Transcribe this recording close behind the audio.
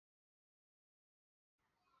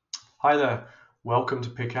Hi there, welcome to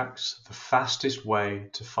Pickaxe, the fastest way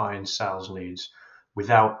to find sales leads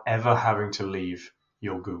without ever having to leave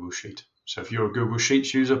your Google Sheet. So if you're a Google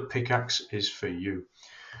Sheets user, Pickaxe is for you.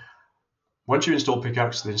 Once you install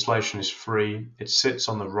Pickaxe, the installation is free. It sits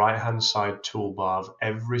on the right-hand side toolbar of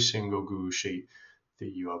every single Google Sheet that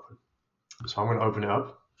you open. So I'm going to open it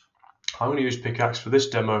up. I'm going to use Pickaxe for this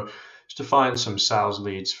demo just to find some sales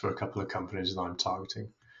leads for a couple of companies that I'm targeting.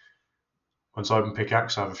 Once I open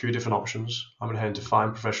Pickaxe, I have a few different options. I'm going to head into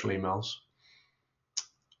Find Professional Emails.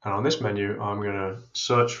 And on this menu, I'm going to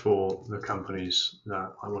search for the companies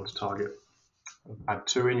that I want to target. Add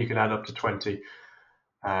 2 in, you can add up to 20,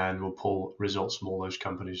 and we'll pull results from all those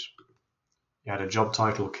companies. You add a job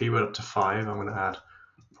title or keyword up to 5. I'm going to add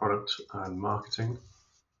product and marketing.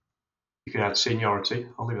 You can add seniority.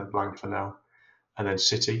 I'll leave that blank for now. And then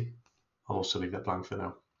city. I'll also leave that blank for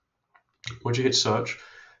now. Once you hit search,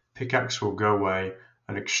 Pickaxe will go away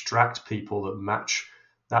and extract people that match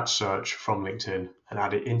that search from LinkedIn and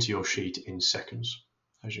add it into your sheet in seconds,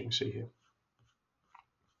 as you can see here.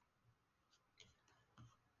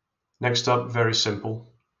 Next up, very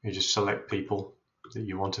simple. You just select people that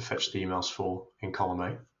you want to fetch the emails for in column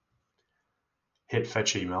A. Hit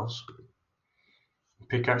fetch emails.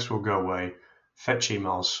 Pickaxe will go away, fetch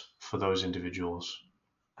emails for those individuals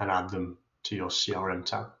and add them to your CRM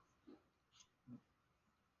tab.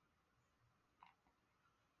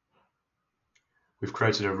 We've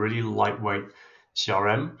created a really lightweight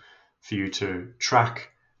CRM for you to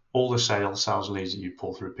track all the sales leads that you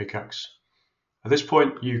pull through Pickaxe. At this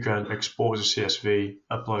point, you can export as a CSV,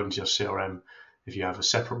 upload into your CRM if you have a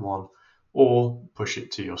separate one, or push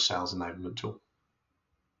it to your sales enablement tool.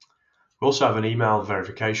 We also have an email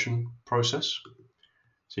verification process,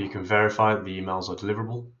 so you can verify that the emails are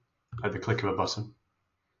deliverable at the click of a button.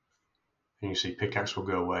 And you see Pickaxe will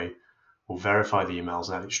go away, we'll verify the emails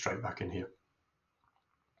and add it straight back in here.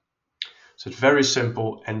 So it's very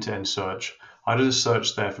simple end-to-end search. I did a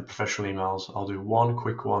search there for professional emails. I'll do one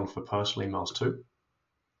quick one for personal emails too.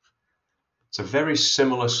 It's a very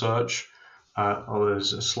similar search.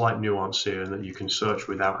 There's a slight nuance here in that you can search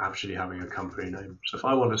without actually having a company name. So if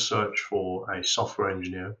I want to search for a software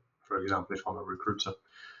engineer, for example, if I'm a recruiter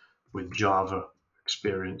with Java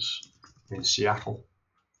experience in Seattle,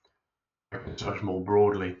 I can search more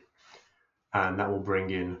broadly, and that will bring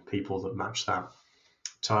in people that match that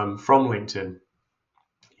term from LinkedIn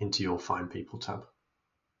into your Find People tab.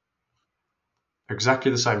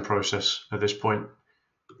 Exactly the same process at this point.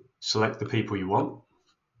 Select the people you want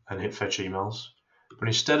and hit fetch emails. But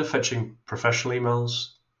instead of fetching professional emails,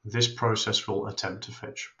 this process will attempt to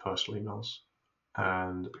fetch personal emails.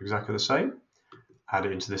 And exactly the same, add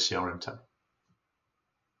it into the CRM tab.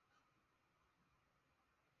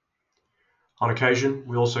 On occasion,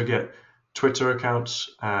 we also get Twitter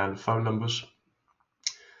accounts and phone numbers.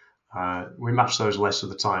 We match those less of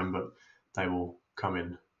the time, but they will come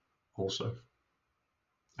in also.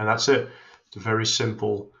 And that's it. It's a very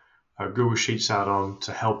simple Google Sheets add-on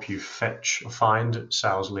to help you fetch or find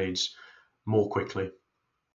sales leads more quickly